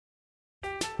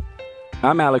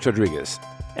I'm Alex Rodriguez.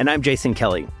 And I'm Jason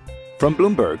Kelly. From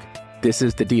Bloomberg, this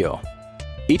is The Deal.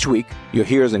 Each week, you'll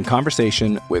hear us in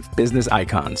conversation with business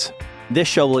icons. This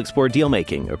show will explore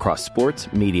deal-making across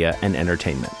sports, media, and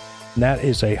entertainment. That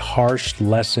is a harsh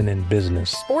lesson in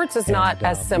business. Sports is not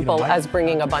as simple as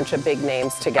bringing a bunch of big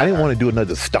names together. I didn't want to do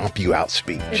another stomp you out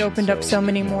speech. It opened up so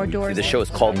many more doors. The show is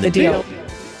called The Deal.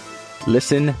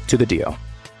 Listen to The Deal.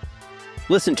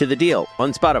 Listen to The Deal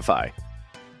on Spotify.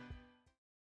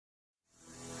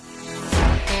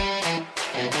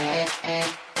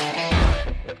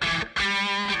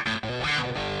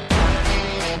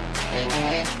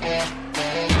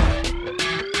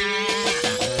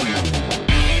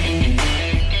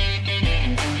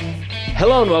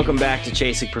 Hello and welcome back to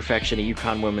Chasing Perfection, a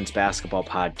UConn women's basketball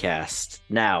podcast.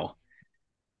 Now,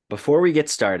 before we get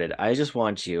started, I just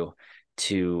want you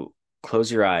to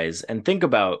close your eyes and think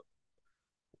about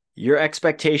your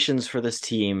expectations for this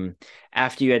team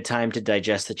after you had time to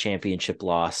digest the championship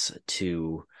loss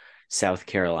to South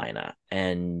Carolina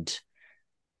and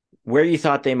where you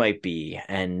thought they might be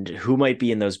and who might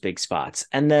be in those big spots.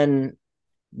 And then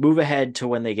move ahead to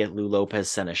when they get Lou Lopez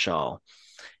Seneschal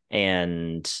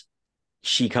and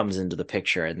she comes into the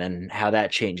picture, and then how that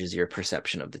changes your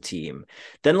perception of the team.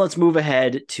 Then let's move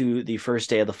ahead to the first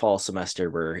day of the fall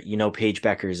semester where, Paige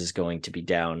Beckers is going to be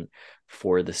down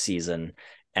for the season,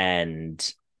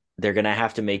 and they're going to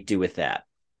have to make do with that.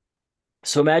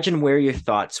 So imagine where your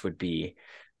thoughts would be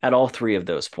at all three of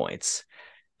those points.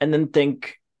 And then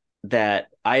think that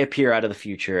I appear out of the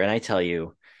future and I tell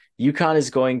you, UConn is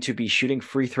going to be shooting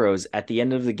free throws at the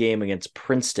end of the game against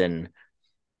Princeton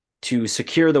to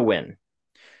secure the win.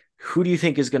 Who do you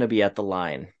think is going to be at the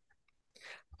line?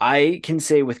 I can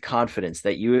say with confidence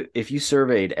that if you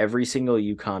surveyed every single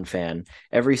UConn fan,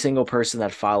 every single person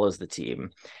that follows the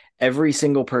team, every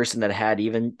single person that had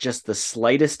even just the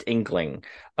slightest inkling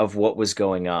of what was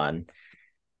going on,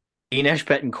 Ines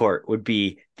Betancourt would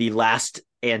be the last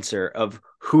answer of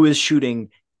who is shooting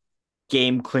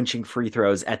game-clinching free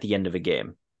throws at the end of a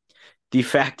game. The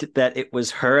fact that it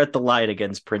was her at the line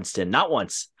against Princeton, not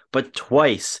once, but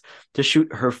twice, to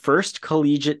shoot her first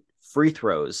collegiate free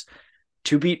throws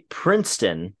to beat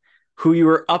Princeton, who you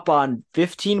were up on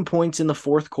 15 points in the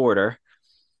fourth quarter.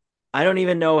 I don't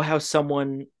even know how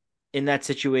someone in that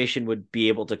situation would be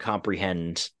able to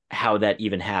comprehend how that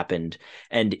even happened.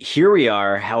 And here we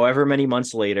are, however many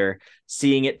months later,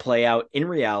 seeing it play out in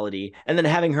reality, and then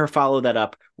having her follow that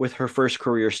up with her first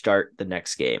career start the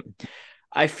next game.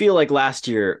 I feel like last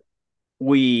year,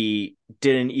 we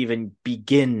didn't even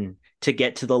begin to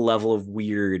get to the level of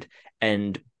weird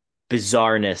and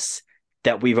bizarreness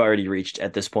that we've already reached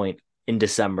at this point in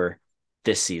December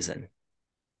this season.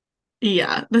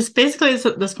 Yeah, this basically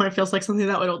at this point feels like something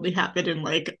that would only happen in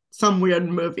like some weird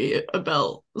movie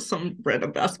about some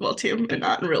random basketball team and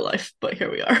not in real life, but here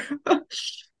we are.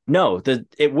 No,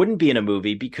 it wouldn't be in a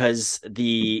movie because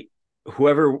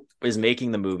whoever is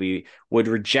making the movie would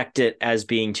reject it as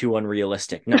being too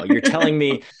unrealistic. No, you're telling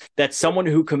me that someone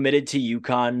who committed to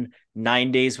UConn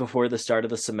 9 days before the start of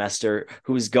the semester,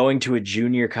 who was going to a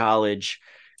junior college,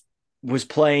 was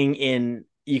playing in,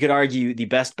 you could argue, the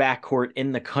best backcourt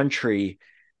in the country.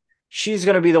 She's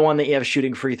going to be the one that you have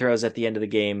shooting free throws at the end of the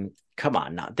game. Come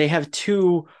on. Now. They have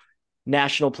two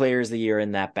national players of the year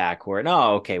in that backcourt.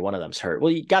 Oh, okay. One of them's hurt.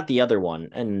 Well, you got the other one,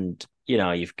 and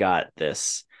you've got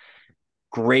this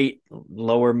great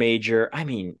lower major. I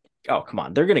mean, oh, come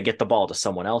on. They're going to get the ball to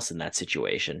someone else in that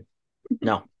situation.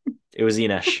 No, it was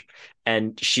Ines.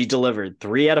 And she delivered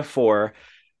 3 out of 4.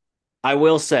 I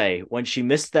will say, when she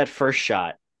missed that first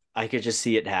shot, I could just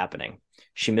see it happening.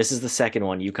 She misses the second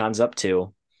one. UConn's up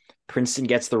 2. Princeton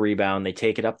gets the rebound. They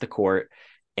take it up the court.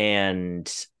 And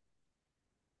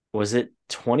was it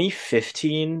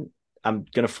 2015? I'm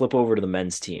going to flip over to the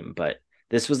men's team, but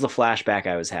this was the flashback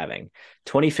I was having.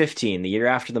 2015, the year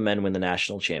after the men win the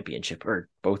national championship, or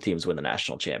both teams win the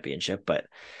national championship, but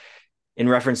in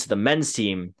reference to the men's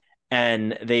team,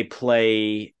 and they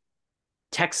play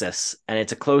Texas, and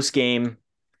it's a close game.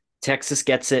 Texas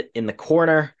gets it in the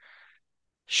corner,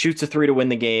 shoots a 3 to win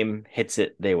the game, hits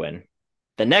it, they win.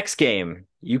 The next game,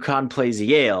 UConn plays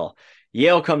Yale.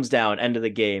 Yale comes down, end of the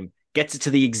game, gets it to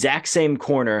the exact same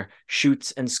corner,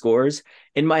 shoots and scores.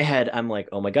 In my head, I'm like,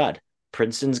 oh my God,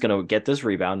 Princeton's going to get this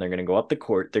rebound. They're going to go up the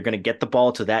court. They're going to get the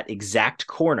ball to that exact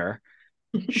corner,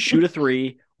 shoot a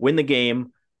 3, win the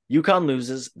game. UConn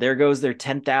loses. There goes their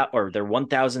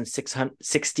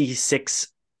 1,666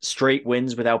 straight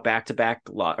wins without back-to-back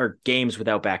or games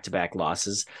without back-to-back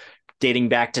losses, dating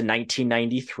back to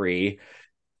 1993.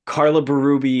 Carla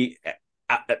Berube,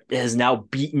 has now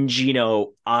beaten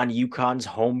Gino on UConn's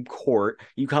home court.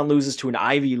 UConn loses to an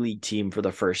Ivy League team for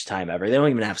the first time ever. They don't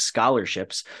even have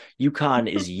scholarships. UConn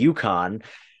is UConn.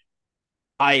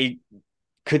 I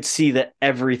could see that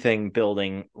everything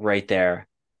building right there.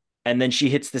 And then she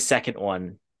hits the second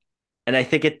one. And I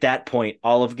think at that point,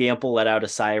 all of Gamble let out a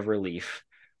sigh of relief.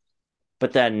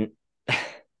 But then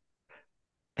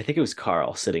I think it was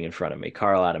Carl sitting in front of me,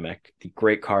 Carl Adamek, the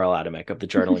great Carl Adamek of the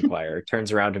Journal Inquirer,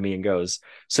 turns around to me and goes,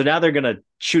 so now they're going to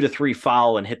shoot a 3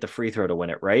 foul and hit the free throw to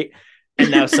win it, right? And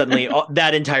now suddenly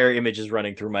that entire image is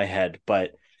running through my head.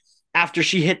 But after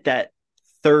she hit that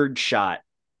third shot,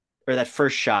 or that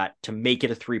first shot to make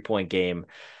it a 3-point game,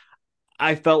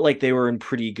 I felt like they were in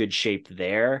pretty good shape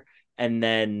there. And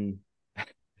then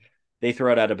they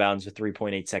throw it out of bounds with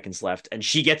 3.8 seconds left, and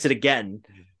she gets it again.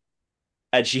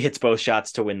 And she hits both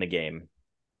shots to win the game.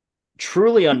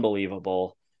 Truly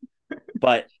unbelievable.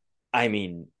 But, I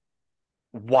mean,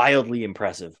 wildly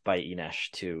impressive by Ines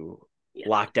to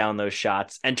lock down those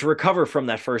shots and to recover from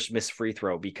that first missed free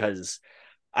throw, because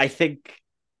I think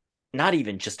not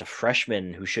even just a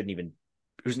freshman who's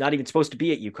not even supposed to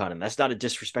be at UConn, and that's not a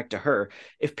disrespect to her.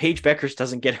 If Paige Beckers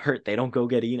doesn't get hurt, they don't go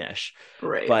get Ines.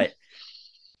 Right. But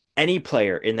any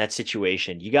player in that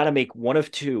situation, you got to make one of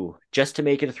two just to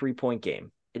make it a 3-point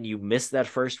game. And you miss that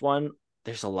first one,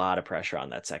 there's a lot of pressure on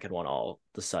that second one all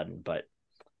of a sudden. But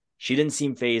she didn't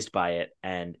seem fazed by it,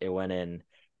 and it went in.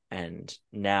 And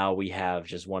now we have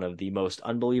just one of the most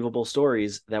unbelievable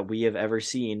stories that we have ever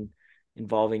seen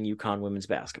involving UConn women's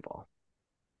basketball.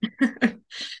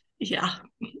 Yeah,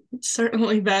 it's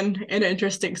certainly been an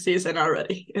interesting season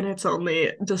already, and it's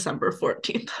only December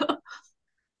 14th.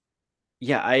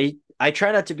 Yeah, I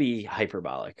try not to be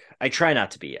hyperbolic. I try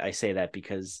not to be. I say that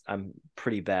because I'm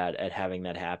pretty bad at having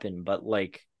that happen. But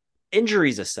like,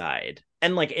 injuries aside,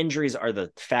 and like injuries are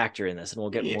the factor in this, and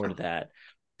we'll get more to that.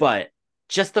 But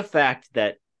just the fact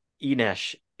that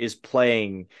Ines is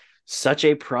playing such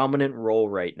a prominent role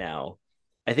right now.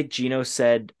 I think Gino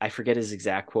said, I forget his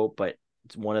exact quote, but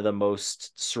it's one of the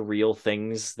most surreal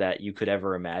things that you could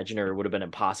ever imagine, or it would have been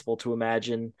impossible to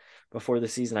imagine before the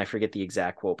season. I forget the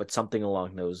exact quote, but something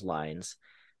along those lines.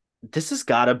 This has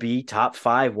got to be top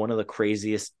 5, one of the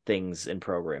craziest things in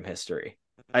program history.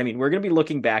 I mean, we're going to be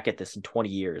looking back at this in 20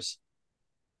 years,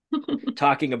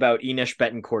 talking about Ines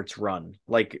Betancourt's run,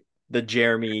 like the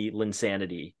Jeremy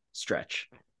Linsanity stretch.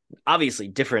 Obviously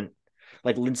different,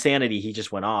 like Linsanity, he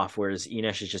just went off, whereas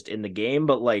Ines is just in the game,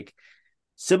 but like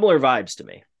similar vibes to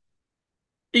me.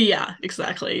 Yeah,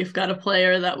 exactly. You've got a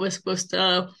player that was supposed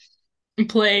to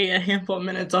play a handful of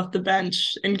minutes off the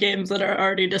bench in games that are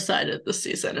already decided this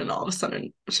season, and all of a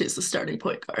sudden she's the starting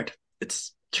point guard.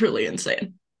 It's truly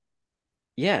insane.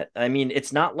 Yeah, I mean,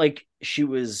 it's not like she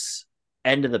was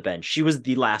end of the bench. She was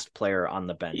the last player on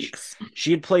the bench. Yes.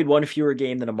 She had played one fewer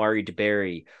game than Amari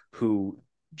DeBerry, who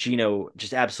Gino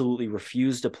just absolutely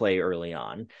refused to play early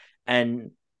on.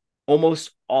 And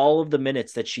almost all of the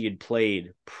minutes that she had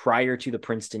played prior to the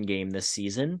Princeton game this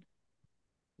season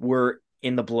were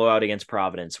in the blowout against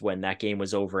Providence when that game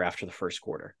was over after the first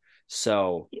quarter.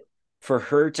 So for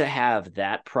her to have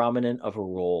that prominent of a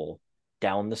role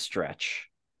down the stretch,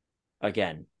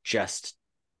 again, just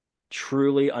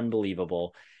truly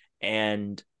unbelievable.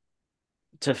 And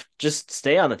to just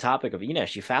stay on the topic of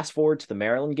Ines, you fast forward to the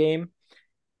Maryland game,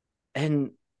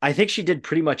 and I think she did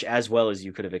pretty much as well as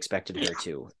you could have expected her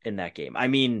to in that game. I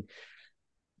mean,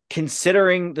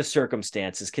 considering the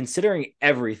circumstances, considering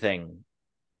everything,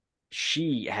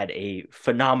 she had a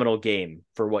phenomenal game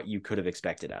for what you could have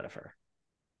expected out of her.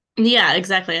 Yeah,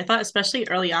 exactly. I thought especially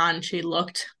early on, she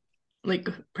looked like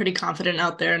pretty confident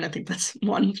out there, and I think that's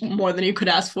one more than you could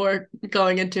ask for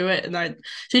going into it. And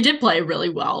she did play really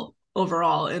well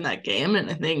overall in that game, and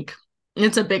I think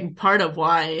it's a big part of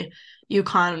why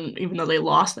UConn, even though they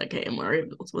lost that game,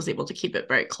 was able to keep it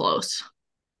very close.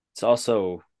 It's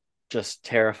also just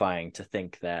terrifying to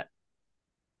think that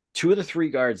 2 of the 3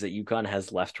 guards that UConn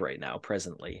has left right now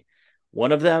presently,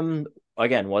 one of them,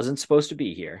 again, wasn't supposed to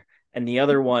be here, and the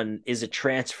other one is a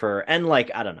transfer. And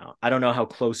like, I don't know how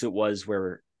close it was,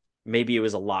 where maybe it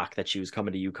was a lock that she was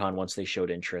coming to UConn once they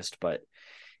showed interest. But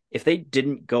if they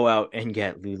didn't go out and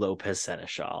get Lou Lopez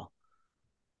Seneschal,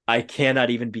 I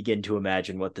cannot even begin to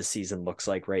imagine what the season looks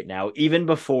like right now, even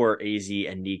before AZ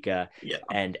and Nika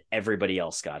and everybody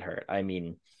else got hurt. I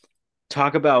mean,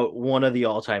 talk about one of the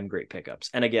all-time great pickups.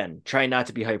 And again, try not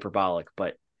to be hyperbolic,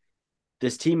 but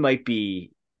this team might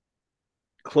be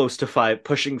close to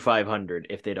pushing 500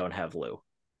 if they don't have Lou.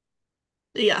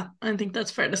 Yeah, I think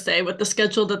that's fair to say with the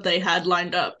schedule that they had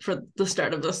lined up for the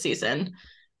start of the season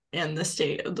and the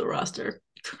state of the roster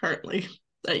currently.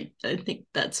 I think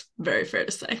that's very fair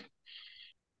to say.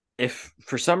 If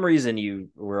for some reason you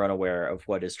were unaware of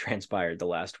what has transpired the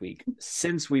last week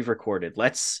since we've recorded,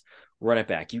 let's run it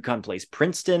back. UConn plays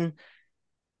Princeton,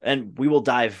 and we will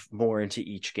dive more into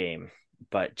each game.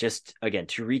 But just again,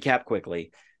 to recap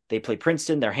quickly, they play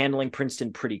Princeton. They're handling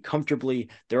Princeton pretty comfortably.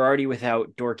 They're already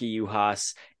without Dorky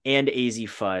Uhas and AZ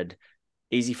Fudd.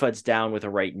 AZ Fudd's down with a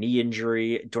right knee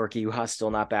injury. Dorky Uhas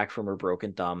still not back from her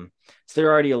broken thumb. So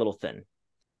they're already a little thin.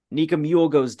 Nika Mule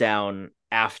goes down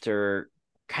after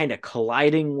kind of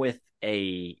colliding with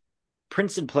a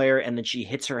Princeton player, and then she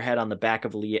hits her head on the back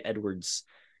of Aaliyah Edwards'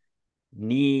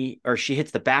 knee, or she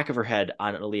hits the back of her head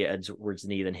on Aaliyah Edwards'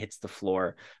 knee, then hits the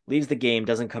floor, leaves the game,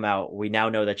 doesn't come out. We now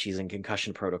know that she's in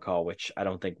concussion protocol, which I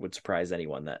don't think would surprise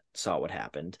anyone that saw what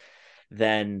happened.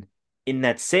 Then in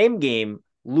that same game,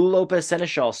 Lou Lopez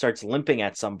Seneschal starts limping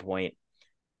at some point,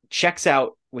 checks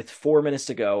out with 4 minutes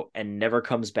to go, and never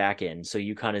comes back in. So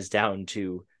UConn is down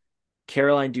to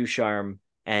Caroline Ducharme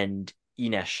and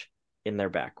Inesh in their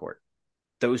backcourt.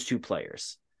 Those two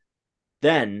players.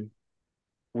 Then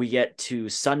we get to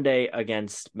Sunday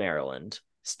against Maryland.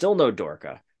 Still no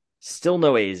Dorka. Still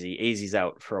no AZ. AZ's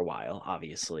out for a while,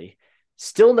 obviously.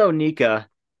 Still no Nika.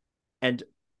 And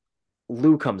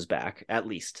Lou comes back, at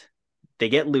least. They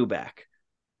get Lou back.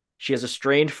 She has a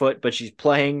strained foot, but she's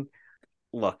playing.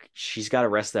 Look, she's got to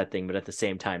rest that thing, but at the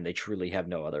same time, they truly have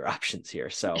no other options here.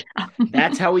 So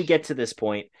that's how we get to this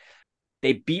point.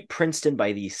 They beat Princeton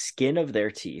by the skin of their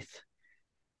teeth.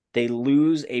 They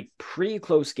lose a pretty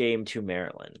close game to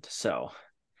Maryland. So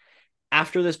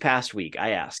after this past week,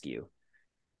 I ask you,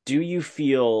 do you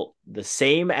feel the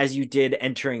same as you did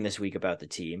entering this week about the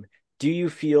team? Do you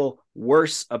feel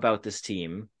worse about this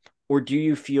team? Or do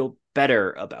you feel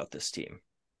better about this team?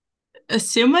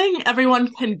 Assuming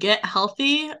everyone can get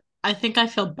healthy, I think I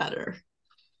feel better.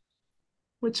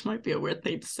 Which might be a weird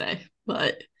thing to say,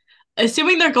 but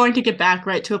assuming they're going to get back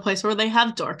right to a place where they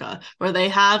have Dorka, where they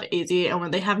have AZ, and where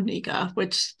they have Nika,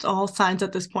 which all signs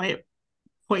at this point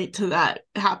point to that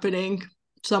happening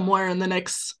somewhere in the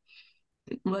next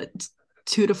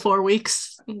 2 to 4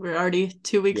 weeks. We're already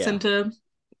 2 weeks into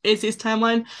AZ's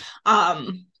timeline. I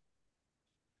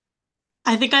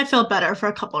think I feel better for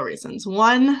a couple of reasons.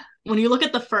 One, when you look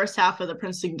at the first half of the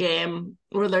Princeton game,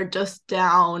 where they're just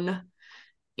down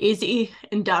AZ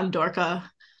and down Dorka,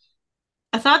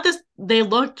 I thought they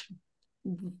looked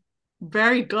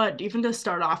very good, even to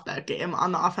start off that game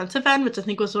on the offensive end, which I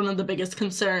think was one of the biggest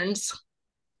concerns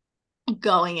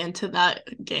going into that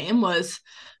game was,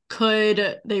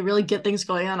 could they really get things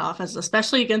going on offense,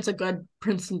 especially against a good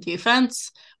Princeton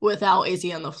defense without AZ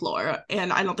on the floor?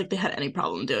 And I don't think they had any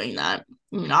problem doing that.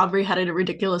 I mean, Aubrey had a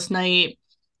ridiculous night.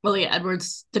 Aaliyah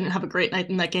Edwards didn't have a great night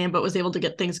in that game, but was able to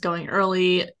get things going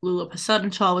early. Lula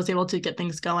Pasadenshaw was able to get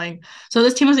things going. So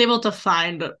this team was able to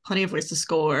find plenty of ways to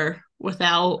score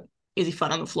without AZ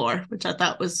Fudd on the floor, which I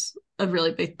thought was a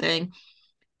really big thing.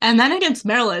 And then against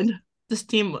Maryland, this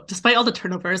team, despite all the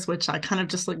turnovers, which I kind of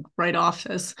just like write off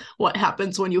as what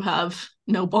happens when you have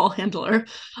no ball handler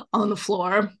on the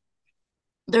floor,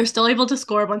 they're still able to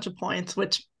score a bunch of points,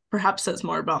 which perhaps says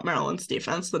more about Maryland's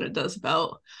defense than it does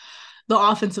about the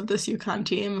offense of this UConn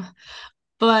team.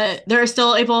 But they're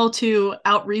still able to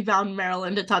out-rebound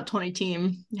Maryland, a top 20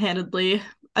 team, handedly.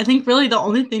 I think really the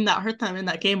only thing that hurt them in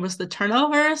that game was the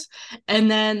turnovers, and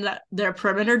then their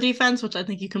perimeter defense, which I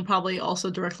think you can probably also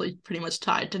directly pretty much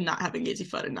tie to not having AZ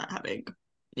Fudd and not having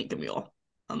Nika Mule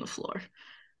on the floor.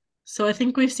 So I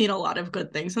think we've seen a lot of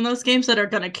good things in those games that are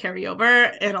going to carry over,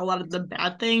 and a lot of the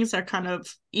bad things are kind of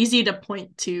easy to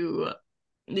point to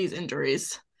these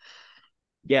injuries.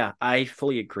 Yeah, I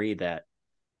fully agree that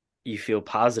you feel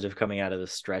positive coming out of the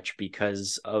stretch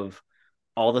because of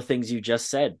all the things you just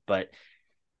said, but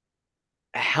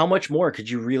how much more could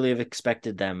you really have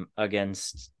expected them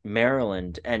against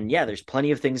Maryland? And yeah, there's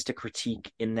plenty of things to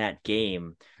critique in that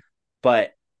game,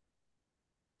 but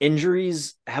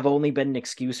injuries have only been an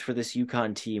excuse for this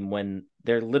UConn team when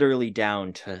they're literally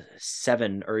down to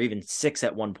 7 or even 6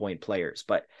 at one point players.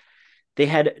 But they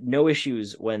had no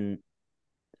issues when,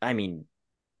 I mean,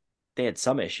 they had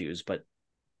some issues, but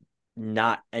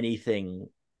not anything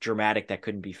dramatic that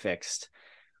couldn't be fixed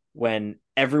when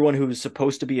everyone who was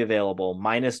supposed to be available,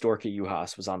 minus Dorka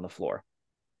Uhas, was on the floor.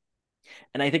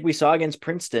 And I think we saw against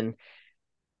Princeton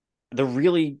the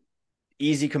really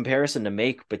easy comparison to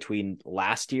make between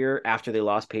last year after they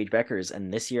lost Paige Beckers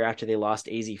and this year after they lost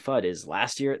AZ Fudd is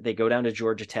last year they go down to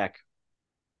Georgia Tech.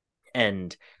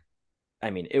 And I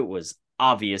mean, it was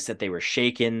obvious that they were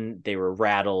shaken, they were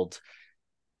rattled.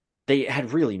 They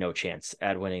had really no chance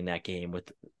at winning that game with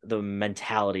the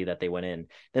mentality that they went in.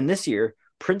 Then this year,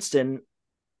 Princeton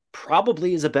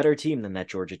probably is a better team than that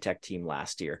Georgia Tech team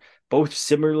last year. Both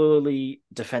similarly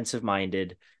defensive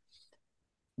minded.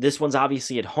 This one's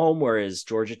obviously at home, whereas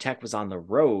Georgia Tech was on the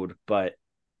road, but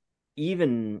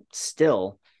even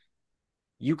still,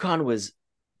 UConn was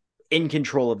in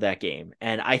control of that game.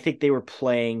 And I think they were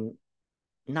playing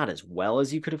not as well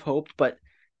as you could have hoped, but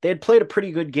they had played a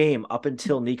pretty good game up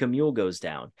until Nika Mule goes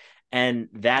down. And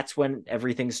that's when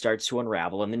everything starts to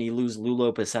unravel. And then you lose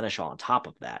Lulo Seneschal on top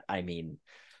of that. I mean,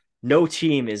 no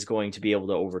team is going to be able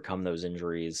to overcome those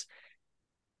injuries.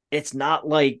 It's not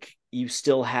like you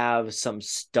still have some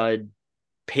stud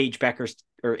Paige Becker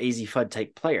or AZ Fudd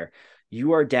type player.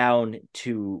 You are down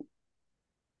to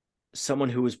someone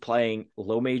who was playing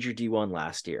low major D1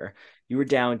 last year. You were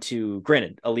down to,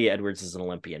 granted, Aaliyah Edwards is an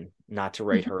Olympian, not to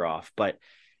write her off, but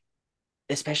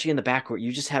especially in the backcourt,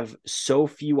 you just have so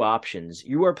few options.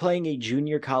 You are playing a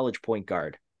junior college point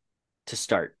guard to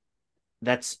start.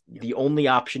 That's the only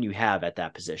option you have at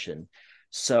that position.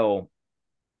 So,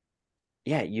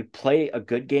 yeah, you play a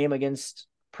good game against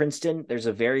Princeton. There's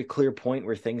a very clear point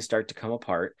where things start to come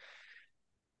apart.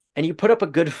 And you put up a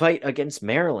good fight against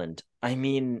Maryland. I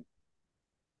mean,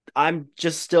 I'm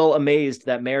just still amazed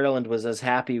that Maryland was as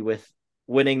happy with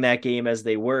winning that game as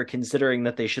they were, considering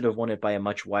that they should have won it by a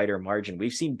much wider margin.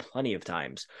 We've seen plenty of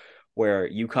times where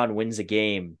UConn wins a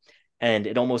game and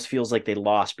it almost feels like they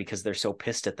lost because they're so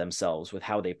pissed at themselves with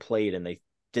how they played and they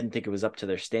didn't think it was up to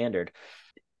their standard.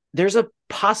 There's a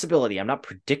possibility, I'm not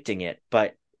predicting it,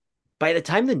 but by the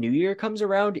time the new year comes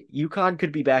around, UConn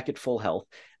could be back at full health.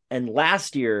 And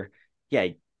last year, yeah,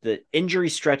 the injury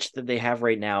stretch that they have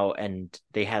right now and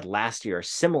they had last year are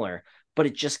similar, but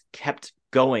it just kept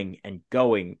going and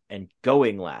going and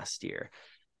going last year.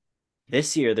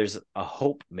 This year, there's a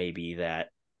hope maybe that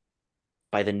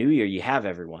by the new year, you have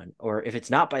everyone. Or if it's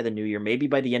not by the new year, maybe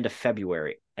by the end of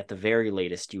February, at the very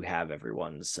latest, you have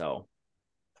everyone. So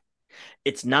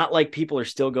it's not like people are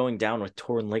still going down with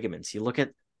torn ligaments. You look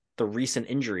at the recent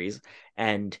injuries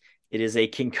and it is a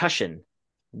concussion.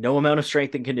 No amount of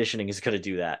strength and conditioning is going to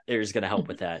do that. It is going to help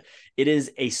with that. It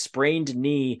is a sprained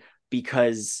knee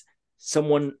because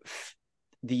someone,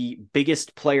 the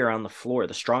biggest player on the floor,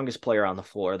 the strongest player on the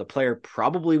floor, the player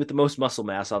probably with the most muscle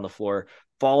mass on the floor,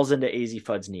 falls into AZ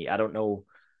Fudd's knee. I don't know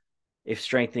if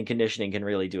strength and conditioning can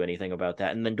really do anything about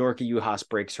that. And then Dorka Juhas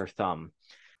breaks her thumb.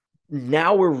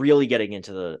 Now we're really getting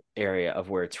into the area of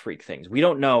where it's freak things. We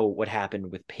don't know what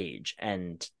happened with Paige,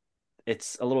 and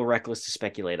it's a little reckless to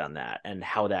speculate on that and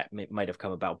how that might have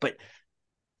come about. But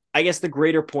I guess the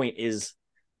greater point is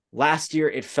last year,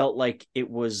 it felt like it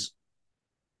was,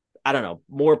 I don't know,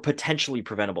 more potentially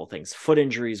preventable things. Foot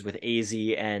injuries with AZ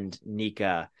and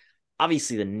Nika.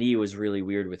 Obviously, the knee was really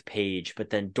weird with Paige, but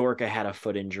then Dorka had a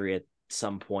foot injury at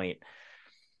some point.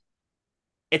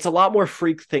 It's a lot more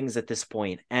freak things at this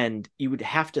point, and you would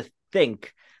have to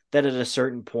think that at a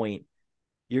certain point,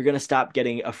 you're going to stop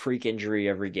getting a freak injury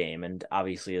every game. And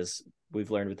obviously, as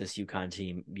we've learned with this UConn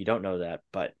team, you don't know that,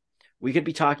 but we could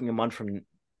be talking a month from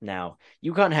now.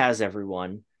 UConn has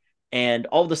everyone, and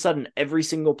all of a sudden, every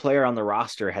single player on the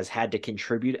roster has had to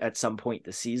contribute at some point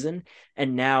this season.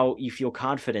 And now you feel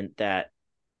confident that,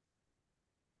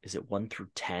 is it 1 through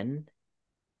 10?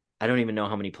 I don't even know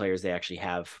how many players they actually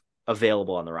have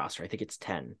available on the roster. I think it's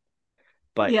 10.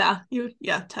 But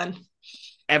 10.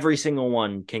 Every single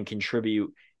one can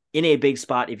contribute in a big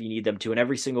spot if you need them to, and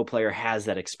every single player has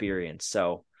that experience.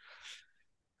 So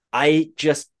I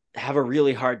just have a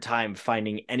really hard time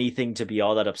finding anything to be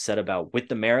all that upset about with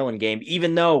the Maryland game,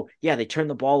 even though, yeah, they turned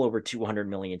the ball over 200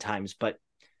 million times, but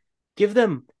give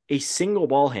them a single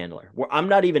ball handler where I'm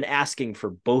not even asking for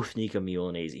both Nika Mule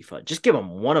and AZ Fudd. Just give them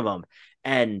one of them.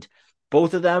 And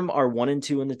both of them are 1 and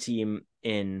 2 in the team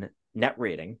in net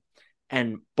rating.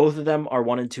 And both of them are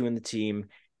 1 and 2 in the team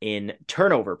in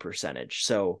turnover percentage.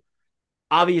 So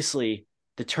obviously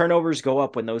the turnovers go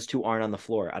up when those two aren't on the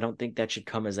floor. I don't think that should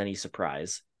come as any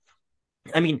surprise.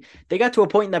 I mean, they got to a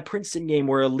point in that Princeton game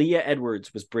where Aaliyah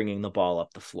Edwards was bringing the ball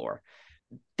up the floor.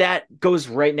 That goes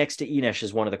right next to Enesh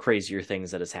as one of the crazier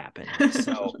things that has happened.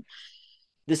 So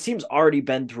this team's already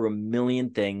been through a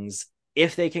million things.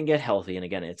 If they can get healthy, and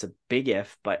again, it's a big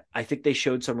if, but I think they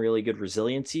showed some really good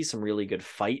resiliency, some really good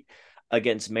fight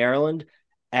against Maryland.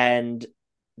 And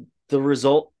the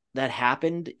result that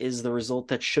happened is the result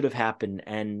that should have happened.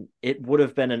 And it would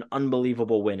have been an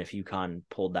unbelievable win if UConn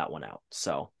pulled that one out.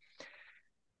 So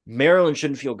Maryland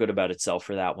shouldn't feel good about itself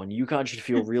for that one. UConn should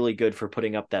feel really good for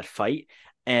putting up that fight.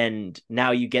 And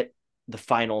now you get the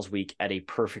finals week at a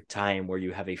perfect time where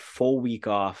you have a full week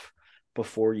off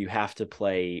before you have to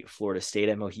play Florida State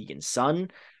at Mohegan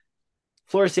Sun.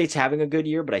 Florida State's having a good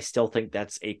year, but I still think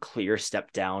that's a clear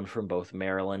step down from both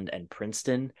Maryland and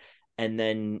Princeton. And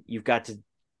then you've got to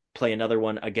play another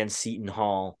one against Seton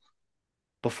Hall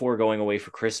before going away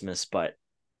for Christmas, but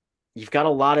you've got a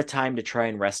lot of time to try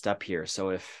and rest up here.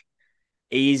 So if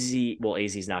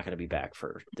AZ's not going to be back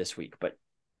for this week,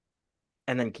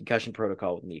 and then concussion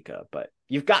protocol with Nika, but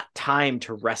you've got time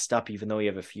to rest up, even though you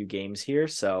have a few games here.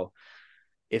 So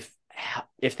if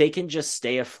they can just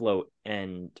stay afloat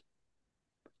and,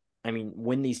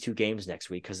 win these 2 games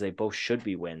next week, because they both should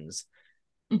be wins,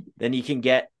 then you can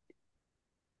get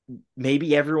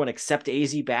maybe everyone except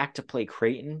AZ back to play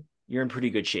Creighton. You're in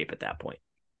pretty good shape at that point.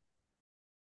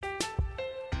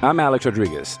 I'm Alex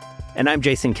Rodriguez. And I'm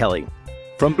Jason Kelly.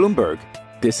 From Bloomberg,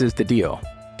 this is The Deal.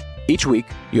 Each week,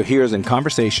 you'll hear us in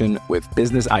conversation with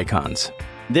business icons.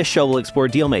 This show will explore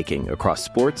deal-making across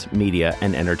sports, media,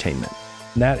 and entertainment.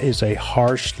 That is a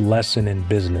harsh lesson in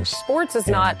business. Sports is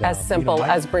not as simple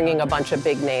as bringing a bunch of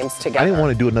big names together. I didn't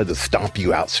want to do another stomp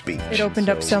you out speech. It opened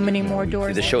up so many more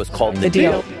doors. The show is called The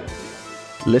Deal.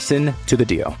 Listen to The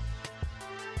Deal.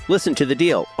 Listen to The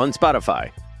Deal on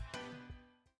Spotify.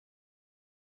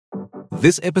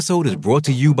 This episode is brought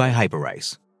to you by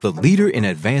Hyperice, the leader in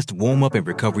advanced warm-up and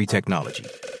recovery technology.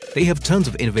 They have tons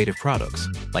of innovative products,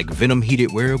 like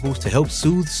Venom-heated wearables to help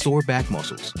soothe sore back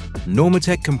muscles,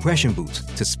 Normatec compression boots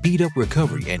to speed up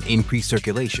recovery and increase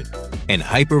circulation, and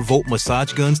Hypervolt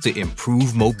massage guns to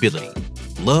improve mobility.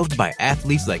 Loved by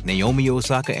athletes like Naomi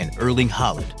Osaka and Erling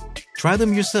Haaland. Try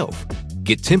them yourself.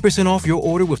 Get 10% off your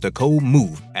order with the code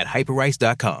MOVE at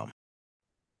hyperice.com.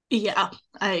 Yeah,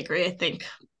 I agree. I think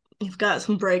you've got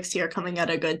some breaks here coming at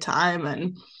a good time,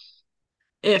 and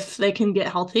if they can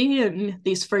get healthy and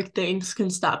these freak things can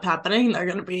stop happening, they're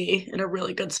going to be in a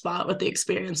really good spot with the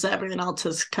experience that everyone else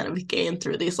has kind of gained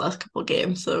through these last couple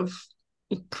games of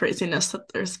craziness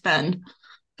that there's been.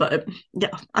 But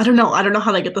yeah, I don't know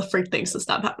how they get the freak things to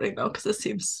stop happening though, because it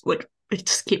seems like it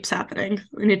just keeps happening.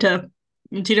 Tito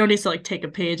needs to like take a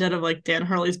page out of like Dan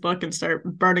Hurley's book and start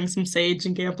burning some sage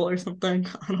and Gamble or something.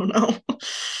 I don't know.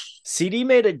 CD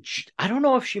I don't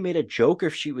know if she made a joke or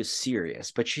if she was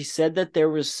serious, but she said that there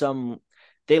was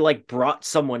they like brought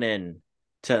someone in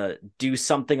to do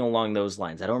something along those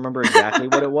lines. I don't remember exactly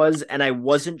what it was, and I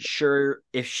wasn't sure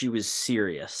if she was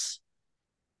serious.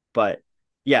 But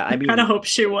yeah, I kind of hope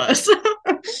she was.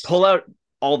 Pull out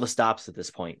all the stops at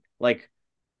this point. Like,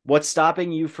 what's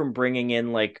stopping you from bringing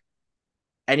in like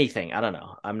anything? I don't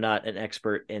know. I'm not an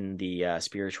expert in the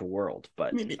spiritual world,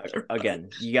 but again,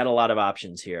 you got a lot of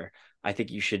options here. I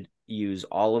think you should use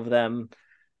all of them.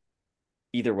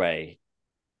 Either way,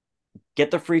 get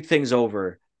the freak things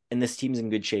over, and this team's in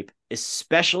good shape,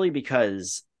 especially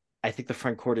because I think the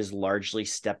front court is largely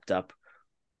stepped up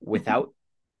without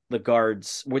the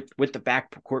guards, with the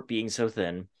back court being so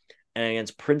thin. And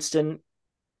against Princeton,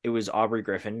 it was Aubrey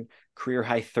Griffin, career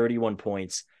high 31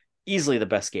 points, easily the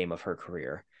best game of her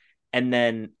career. And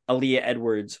then Aaliyah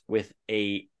Edwards with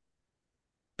a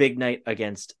big night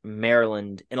against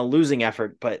Maryland in a losing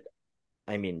effort, but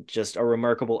just a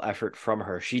remarkable effort from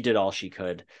her. She did all she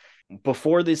could.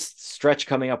 Before this stretch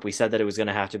coming up, we said that it was going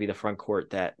to have to be the front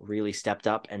court that really stepped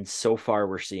up, and so far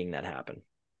we're seeing that happen.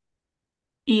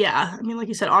 Yeah, like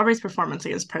you said, Aubrey's performance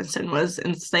against Princeton was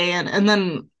insane, and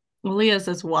then Aaliyah's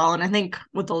as well. And I think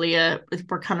with Aaliyah,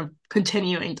 we're kind of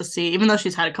continuing to see, even though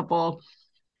she's had a couple,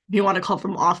 if you want to call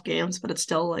them off games, but it's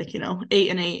still like, 8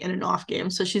 and 8 in an off game.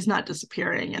 So she's not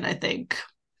disappearing. And I think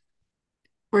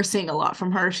we're seeing a lot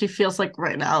from her. She feels like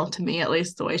right now, to me, at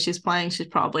least the way she's playing, she's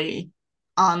probably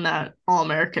on that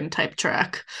All-American type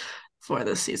track for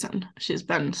this season. She's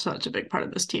been such a big part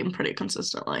of this team pretty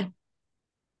consistently.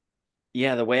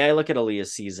 Yeah, the way I look at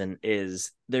Aaliyah's season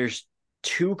is there's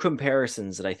 2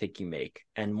 comparisons that I think you make.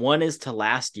 And one is to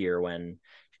last year, when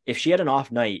if she had an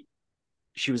off night,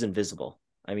 she was invisible.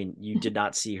 You did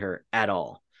not see her at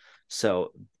all.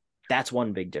 So that's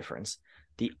one big difference.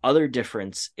 The other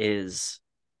difference is,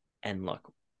 and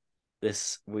look,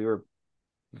 we were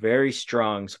very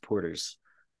strong supporters,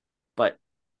 but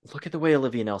look at the way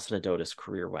Olivia Nelson-Odota's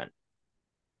career went.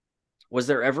 Was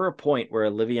there ever a point where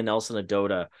Olivia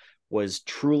Nelson-Odota was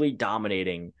truly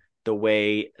dominating the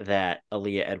way that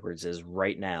Aaliyah Edwards is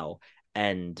right now?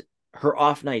 And her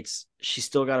off nights, she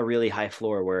still got a really high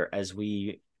floor, where, as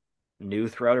we knew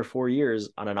throughout her 4 years,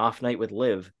 on an off night with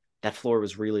Liv, that floor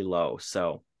was really low.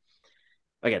 So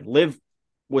again, Liv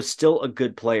was still a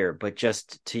good player, but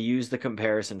just to use the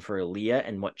comparison for Aaliyah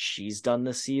and what she's done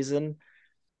this season,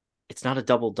 it's not a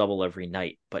double-double every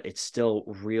night, but it's still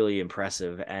really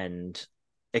impressive, and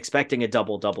expecting a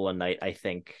double-double a night, I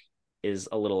think, is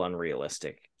a little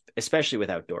unrealistic, especially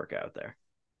without Dorka out there.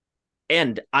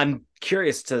 And I'm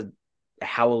curious to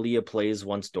how Aaliyah plays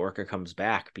once Dorka comes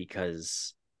back,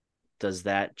 because does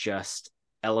that just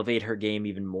elevate her game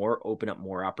even more, open up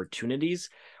more opportunities?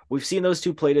 We've seen those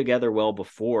two play together well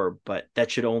before, but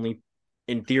that should only,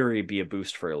 in theory, be a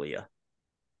boost for Aaliyah.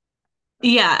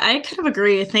 Yeah, I kind of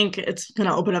agree. I think it's going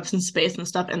to open up some space and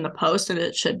stuff in the post, and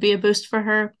it should be a boost for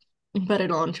her. But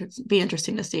it'll be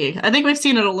interesting to see. I think we've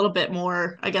seen it a little bit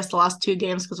more, I guess, the last 2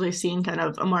 games, because we've seen kind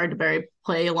of Amari DeBerry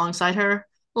play alongside her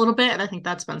a little bit, and I think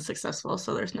that's been successful.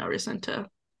 So there's no reason to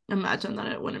imagine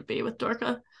that it wouldn't be with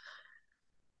Dorka.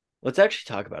 Let's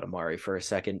actually talk about Amari for a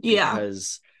second, Yeah.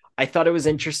 because I thought it was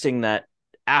interesting that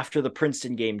after the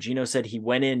Princeton game, Gino said he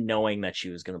went in knowing that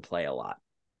she was going to play a lot.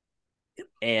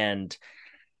 And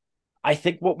I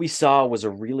think what we saw was a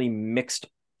really mixed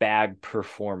bag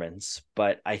performance,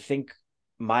 but I think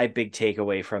my big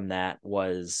takeaway from that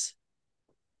was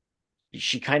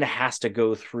she kind of has to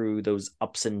go through those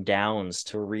ups and downs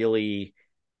to really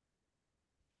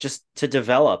just to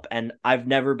develop. And I've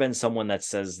never been someone that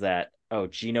says that, oh,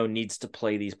 Gino needs to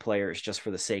play these players just for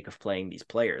the sake of playing these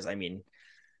players. I mean,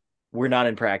 we're not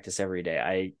in practice every day.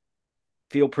 I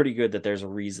feel pretty good that there's a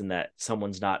reason that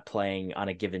someone's not playing on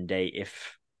a given day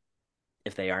if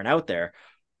they aren't out there.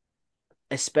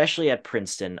 Especially at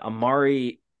Princeton,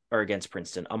 Amari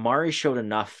showed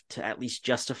enough to at least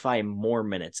justify more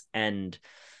minutes. And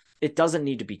it doesn't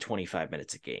need to be 25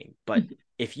 minutes a game, but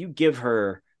if you give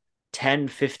her 10,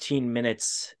 15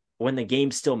 minutes when the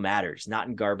game still matters, not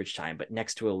in garbage time, but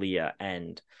next to Aaliyah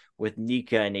and with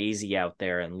Nika and AZ out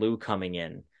there and Lou coming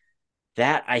in,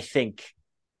 that I think,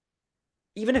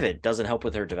 even if it doesn't help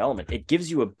with her development, it gives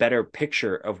you a better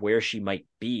picture of where she might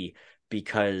be,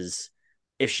 because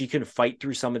if she can fight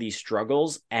through some of these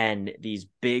struggles and these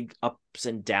big ups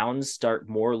and downs start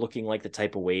more looking like the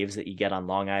type of waves that you get on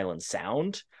Long Island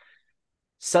Sound,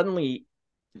 suddenly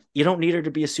you don't need her to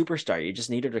be a superstar. You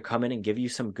just need her to come in and give you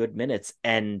some good minutes.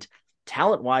 And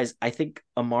talent-wise, I think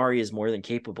Amari is more than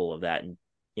capable of that. And,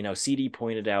 CD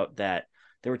pointed out that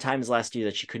there were times last year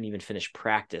that she couldn't even finish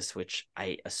practice, which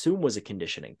I assume was a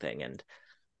conditioning thing. And,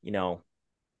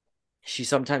 she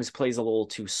sometimes plays a little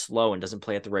too slow and doesn't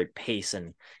play at the right pace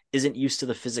and isn't used to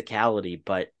the physicality,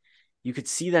 but you could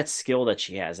see that skill that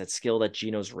she has, that skill that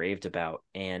Gino's raved about.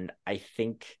 And I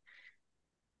think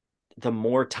the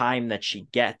more time that she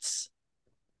gets,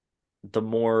 the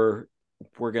more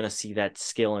we're going to see that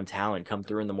skill and talent come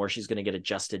through, and the more she's going to get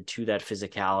adjusted to that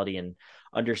physicality and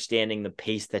understanding the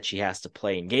pace that she has to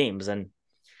play in games. And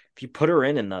if you put her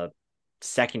in the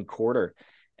second quarter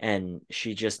and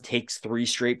she just takes 3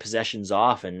 straight possessions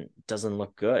off and doesn't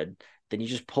look good, then you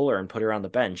just pull her and put her on the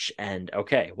bench. And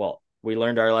okay, well, we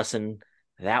learned our lesson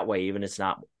that way, even if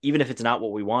it's not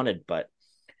what we wanted. But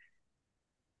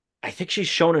I think she's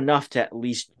shown enough to at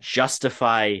least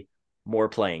justify more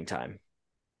playing time.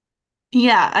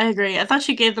 Yeah, I agree. I thought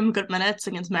she gave them good minutes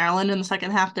against Maryland in the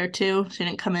second half there too. She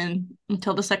didn't come in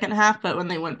until the second half, but when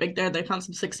they went big there, they found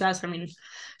some success. I mean,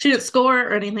 she didn't score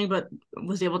or anything, but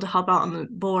was able to help out on the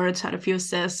boards, had a few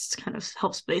assists, kind of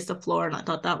helped space the floor, and I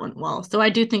thought that went well. So I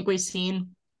do think we've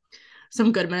seen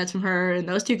some good minutes from her in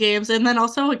those 2 games, and then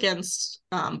also against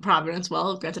Providence.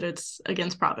 Well, granted, it's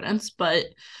against Providence, but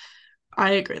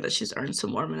I agree that she's earned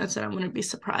some more minutes, and I wouldn't be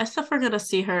surprised if we're going to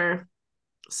see her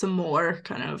some more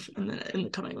kind of in the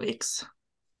coming weeks.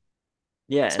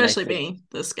 Yeah, especially being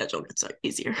the schedule gets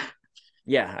easier.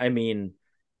 Yeah, I mean,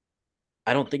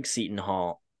 I don't think Seton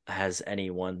Hall has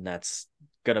anyone that's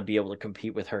going to be able to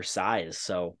compete with her size.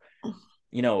 So,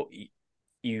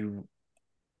 you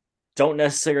don't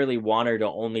necessarily want her to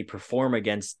only perform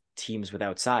against teams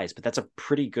without size, but that's a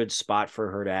pretty good spot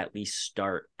for her to at least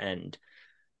start and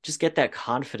just get that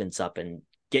confidence up and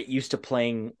get used to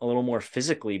playing a little more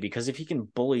physically, because if you can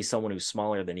bully someone who's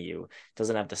smaller than you,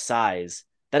 doesn't have the size,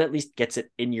 that at least gets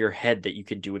it in your head that you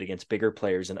can do it against bigger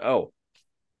players. And, oh,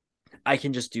 I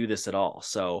can just do this at all.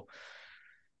 So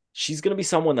she's going to be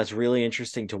someone that's really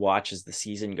interesting to watch as the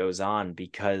season goes on,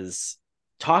 because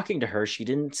talking to her, she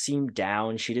didn't seem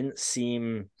down. She didn't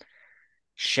seem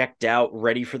checked out,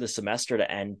 ready for the semester to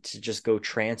end, to just go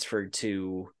transfer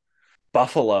to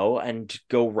Buffalo and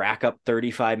go rack up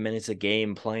 35 minutes a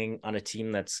game playing on a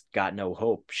team that's got no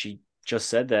hope. She just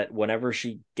said that whenever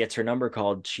she gets her number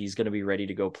called, she's going to be ready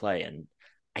to go play. And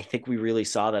I think we really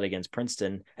saw that against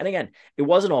Princeton. And again, it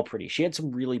wasn't all pretty. She had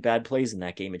some really bad plays in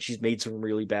that game, and she's made some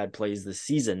really bad plays this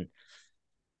season,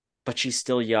 but she's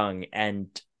still young. And,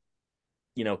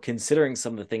 considering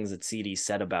some of the things that CD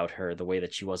said about her, the way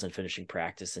that she wasn't finishing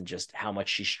practice and just how much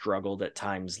she struggled at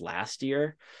times last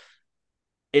year,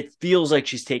 it feels like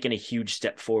she's taken a huge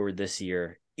step forward this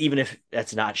year, even if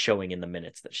that's not showing in the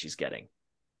minutes that she's getting.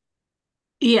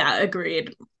 Yeah,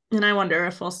 agreed. And I wonder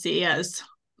if we'll see as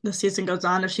the season goes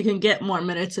on if she can get more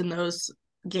minutes in those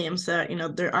games that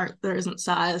there isn't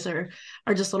size or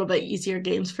are just a little bit easier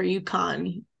games for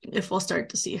UConn. If we'll start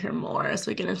to see her more as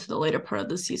we get into the later part of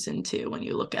the season too. When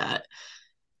you look at,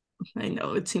 I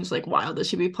know it seems like wild that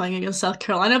she'd be playing against South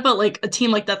Carolina, but like a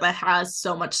team like that has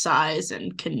so much size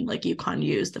and can like UConn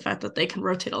use the fact that they can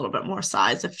rotate a little bit more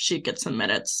size if she gets some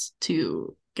minutes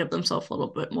to give themselves a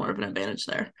little bit more of an advantage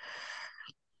there.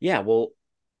 Yeah, well,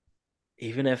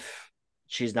 even if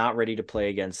she's not ready to play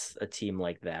against a team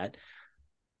like that,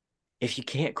 if you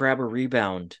can't grab a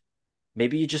rebound,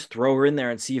 maybe you just throw her in there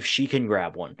and see if she can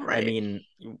grab one. Right. I mean,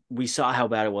 we saw how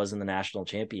bad it was in the national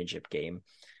championship game.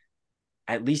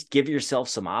 At least give yourself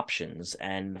some options.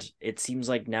 And it seems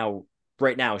like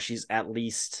right now, she's at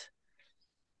least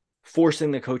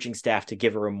forcing the coaching staff to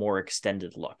give her a more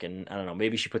extended look. And I don't know,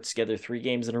 maybe she puts together 3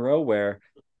 games in a row where,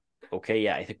 okay,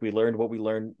 yeah, I think we learned what we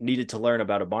needed to learn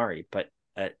about Amari, but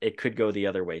it could go the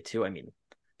other way too. I mean,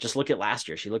 just look at last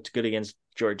year. She looked good against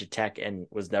Georgia Tech and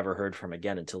was never heard from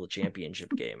again until the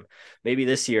championship game. Maybe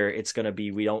this year it's going to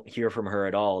be, we don't hear from her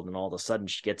at all. And then all of a sudden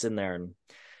she gets in there and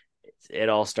it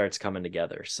all starts coming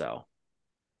together. So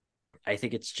I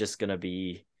think it's just going to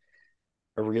be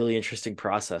a really interesting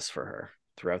process for her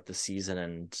throughout the season.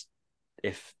 And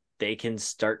if they can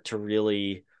start to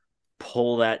really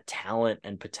pull that talent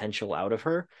and potential out of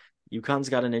her, UConn's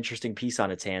got an interesting piece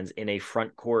on its hands in a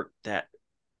front court that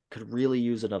could really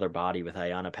use another body with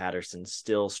Ayanna Patterson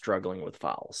still struggling with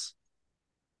fouls.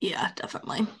 Yeah,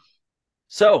 definitely.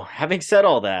 So having said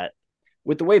all that,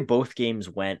 with the way both games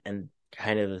went and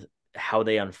kind of how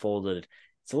they unfolded,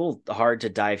 it's a little hard to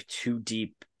dive too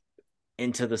deep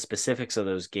into the specifics of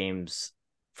those games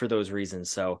for those reasons.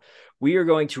 So we are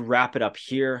going to wrap it up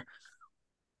here.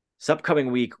 This upcoming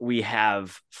week, we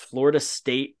have Florida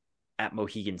State at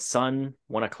Mohegan Sun,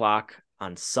 1:00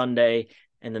 on Sunday.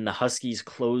 And then the Huskies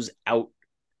close out.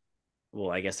 Well,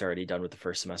 I guess they're already done with the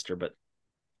first semester, but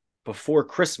before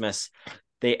Christmas,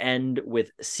 they end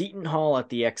with Seton Hall at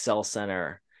the XL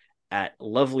Center at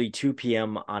lovely 2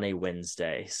 p.m. on a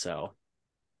Wednesday. So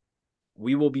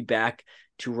we will be back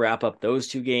to wrap up those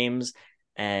 2 games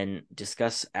and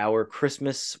discuss our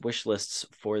Christmas wish lists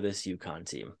for this UConn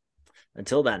team.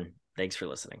 Until then, thanks for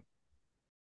listening.